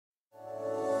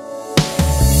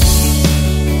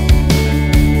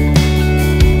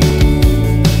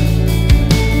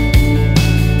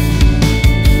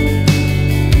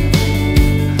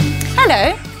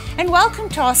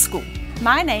to our school.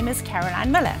 My name is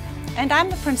Caroline Miller and I'm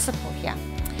the principal here.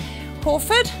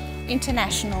 Crawford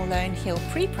International Lonehill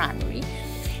Pre-Primary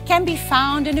can be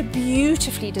found in a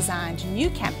beautifully designed new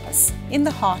campus in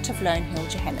the heart of Lonehill,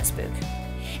 Johannesburg.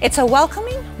 It's a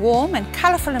welcoming, warm and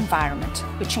colourful environment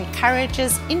which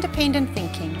encourages independent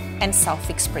thinking and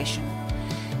self-expression.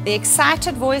 The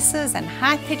excited voices and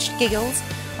high-pitched giggles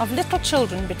of little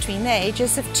children between the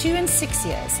ages of 2 and 6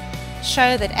 years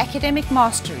show that academic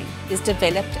mastery is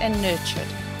developed and nurtured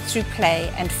through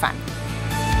play and fun.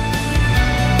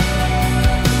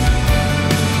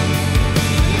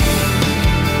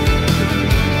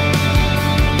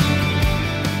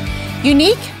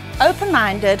 Unique,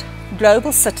 open-minded,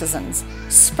 global citizens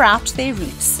sprout their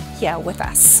roots here with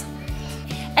us.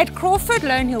 At Crawford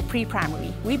Lonehill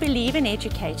Pre-Primary, we believe in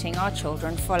educating our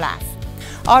children for life.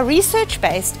 Our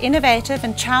research-based, innovative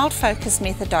and child-focused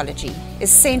methodology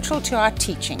is central to our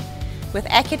teaching, with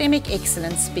academic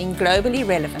excellence being globally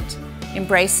relevant,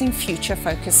 embracing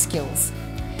future-focused skills.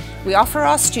 We offer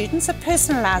our students a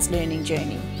personalised learning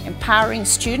journey, empowering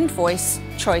student voice,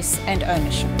 choice and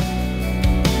ownership.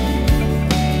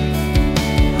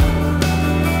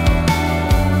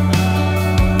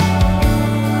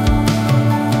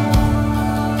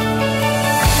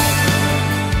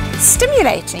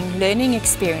 Stimulating learning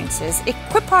experiences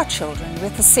equip our children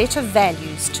with a set of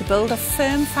values to build a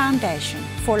firm foundation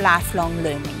for lifelong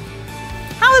learning.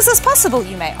 How is this possible,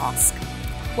 you may ask?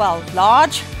 Well,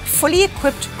 large, fully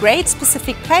equipped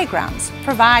grade-specific playgrounds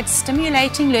provide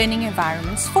stimulating learning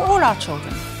environments for all our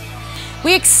children.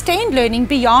 We extend learning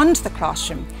beyond the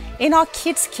classroom in our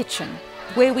kids' kitchen,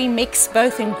 where we mix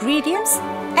both ingredients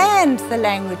and the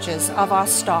languages of our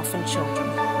staff and children.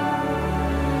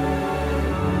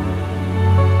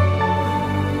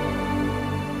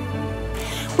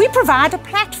 We provide a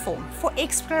platform for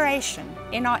exploration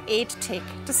in our EdTech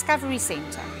Discovery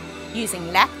Centre using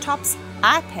laptops,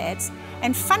 iPads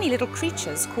and funny little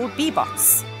creatures called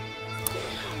Bebots.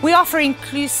 We offer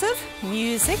inclusive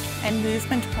music and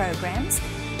movement programs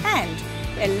and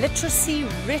a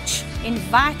literacy-rich,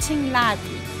 inviting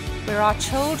library where our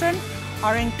children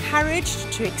are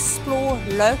encouraged to explore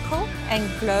local and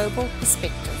global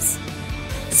perspectives.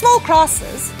 Small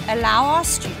classes allow our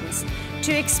students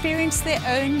to experience their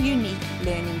own unique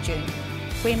learning journey,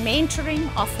 where mentoring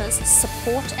offers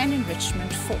support and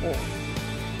enrichment for all.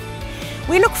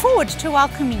 We look forward to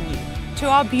welcoming you to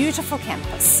our beautiful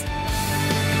campus.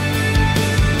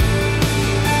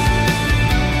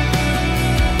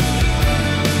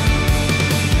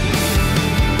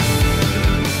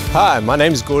 Hi, my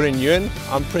name is Gordon Ewan.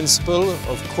 I'm Principal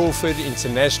of Crawford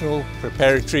International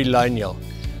Preparatory Lonehill.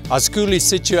 Our school is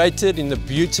situated in the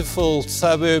beautiful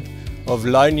suburb of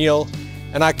Lonehill,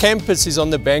 and our campus is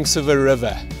on the banks of a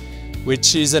river,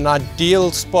 which is an ideal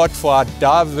spot for our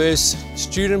diverse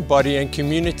student body and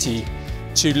community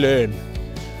to learn.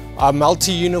 Our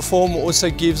multi-uniform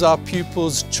also gives our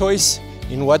pupils choice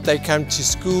in what they come to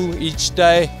school each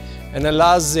day and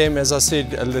allows them, as I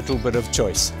said, a little bit of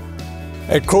choice.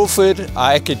 At Crawford,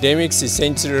 our academics is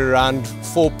centered around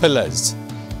 4 pillars,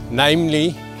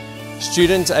 namely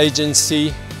student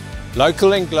agency,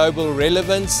 local and global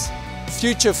relevance,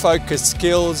 future-focused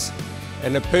skills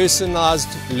and a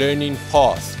personalised learning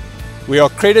path. We are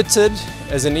credited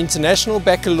as an international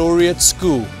baccalaureate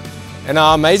school, and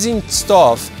our amazing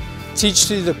staff teach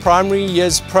through the primary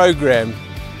years program,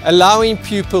 allowing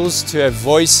pupils to have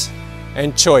voice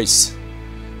and choice.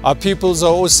 Our pupils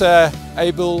are also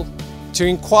able to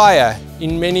inquire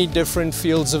in many different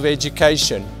fields of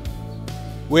education.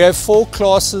 We have 4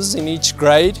 classes in each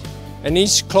grade, and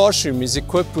each classroom is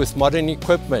equipped with modern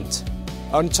equipment.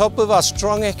 On top of our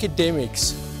strong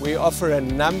academics, we offer a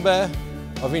number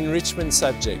of enrichment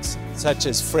subjects such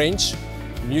as French,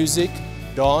 music,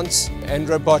 dance and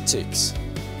robotics.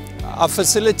 Our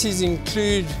facilities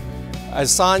include a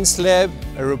science lab,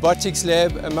 a robotics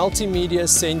lab, a multimedia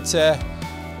centre,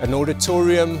 an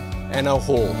auditorium and a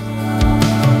hall.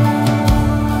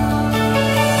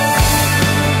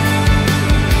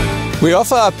 We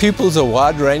offer our pupils a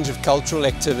wide range of cultural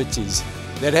activities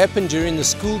that happen during the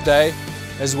school day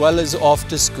as well as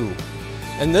after school.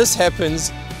 And this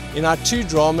happens in our 2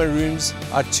 drama rooms,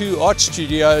 our 2 art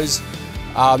studios,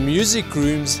 our music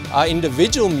rooms, our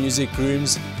individual music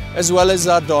rooms, as well as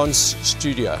our dance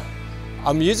studio.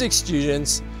 Our music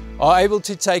students are able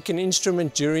to take an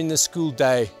instrument during the school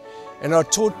day and are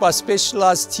taught by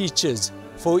specialized teachers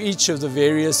for each of the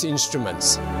various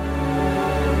instruments.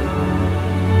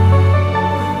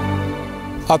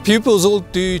 Our pupils all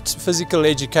do physical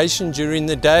education during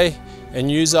the day and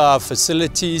use our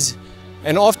facilities,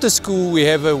 and after school we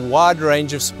have a wide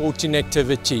range of sporting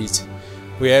activities.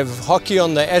 We have hockey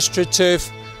on the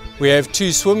AstroTurf. We have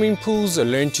 2 swimming pools, a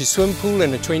learn to swim pool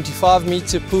and a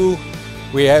 25-meter pool.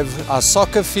 We have our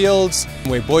soccer fields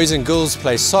where boys and girls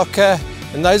play soccer,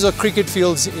 and those are cricket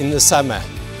fields in the summer.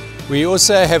 We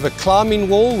also have a climbing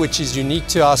wall which is unique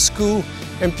to our school,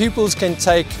 and pupils can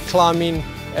take climbing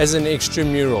as an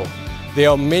extramural. There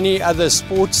are many other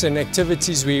sports and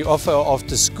activities we offer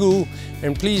after school,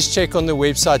 and please check on the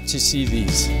website to see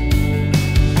these.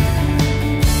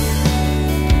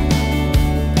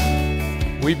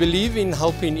 We believe in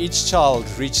helping each child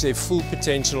reach their full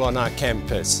potential on our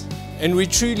campus, and we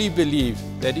truly believe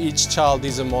that each child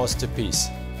is a masterpiece.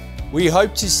 We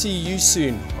hope to see you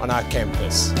soon on our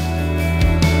campus.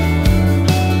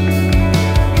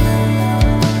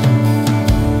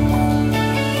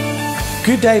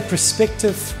 Good day,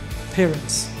 prospective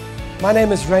parents. My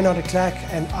name is Reynard de Klerk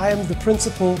and I am the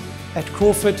principal at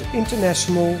Crawford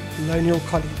International Lonehill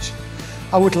College.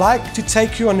 I would like to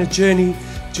take you on a journey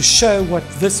to show what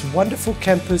this wonderful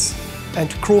campus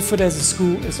and Crawford as a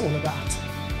school is all about.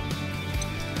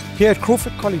 Here at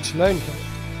Crawford College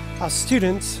Lonehill, our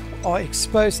students are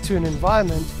exposed to an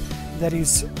environment that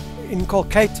is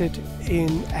inculcated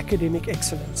in academic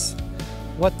excellence.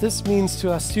 What this means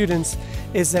to our students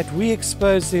is that we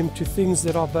expose them to things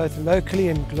that are both locally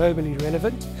and globally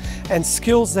relevant, and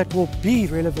skills that will be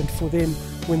relevant for them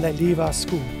when they leave our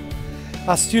school.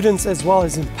 Our students as well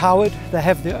as empowered, they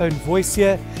have their own voice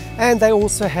here, and they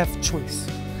also have choice.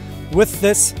 With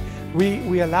this,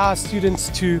 we allow our students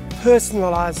to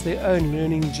personalize their own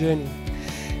learning journey.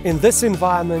 In this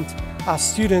environment, our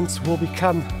students will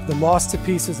become the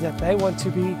masterpieces that they want to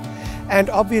be,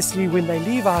 and obviously when they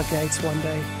leave our gates one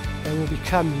day, they will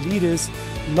become leaders,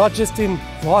 not just in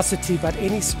varsity, but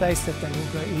any space that they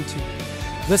will go into.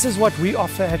 This is what we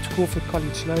offer at Crawford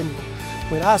College Lonehill.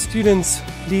 When our students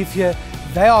leave here,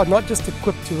 they are not just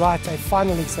equipped to write a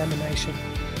final examination,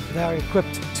 they are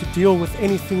equipped to deal with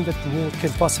anything that the world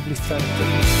can possibly throw at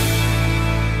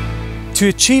them. To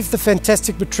achieve the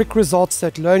fantastic matric results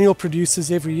that Lonehill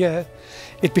produces every year,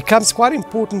 it becomes quite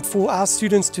important for our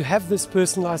students to have this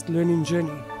personalised learning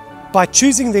journey. By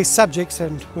choosing their subjects,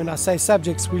 and when I say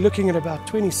subjects, we're looking at about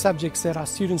 20 subjects that our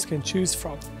students can choose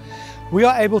from, we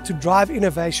are able to drive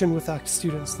innovation with our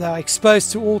students. They are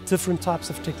exposed to all different types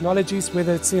of technologies,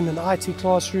 whether it's in an IT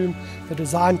classroom, the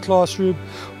design classroom,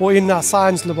 or in our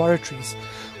science laboratories.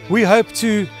 We hope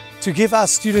to give our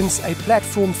students a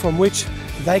platform from which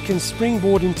they can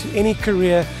springboard into any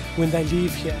career when they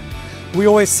leave here. We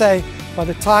always say, by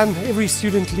the time every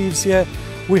student leaves here,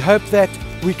 we hope that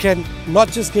we can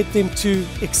not just get them to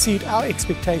exceed our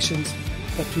expectations,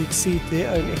 but to exceed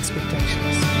their own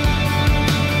expectations.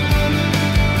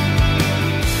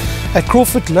 At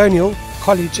Crawford Lonehill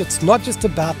College, it's not just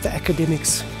about the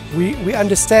academics. We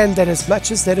understand that as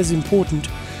much as that is important,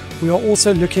 we are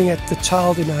also looking at the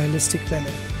child in a holistic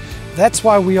manner. That's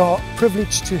why we are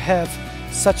privileged to have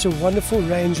such a wonderful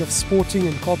range of sporting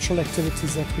and cultural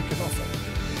activities that we can offer.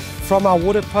 From our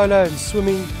water polo and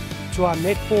swimming, to our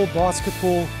netball,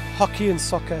 basketball, hockey and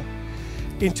soccer,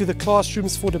 into the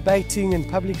classrooms for debating and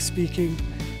public speaking,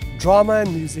 drama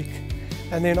and music,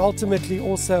 and then ultimately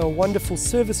also a wonderful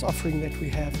service offering that we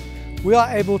have. We are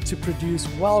able to produce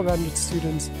well-rounded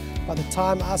students by the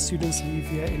time our students leave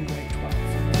here in grade 12.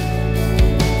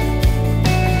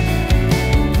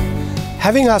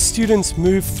 Having our students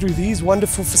move through these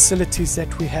wonderful facilities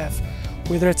that we have,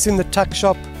 whether it's in the tuck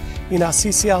shop, in our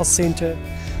CCL centre,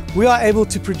 we are able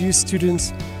to produce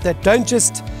students that don't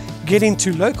just get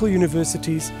into local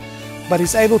universities, but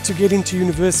is able to get into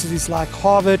universities like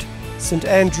Harvard, St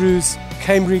Andrews,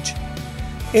 Cambridge.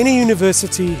 Any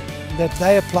university that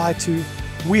they apply to,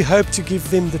 we hope to give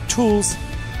them the tools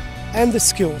and the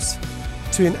skills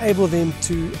to enable them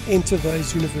to enter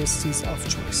those universities of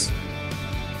choice.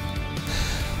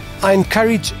 I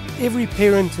encourage every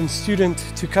parent and student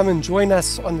to come and join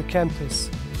us on the campus.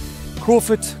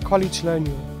 Crawford College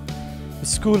Lonehill, a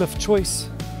school of choice,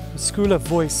 a school of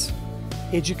voice,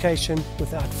 education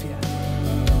without fear.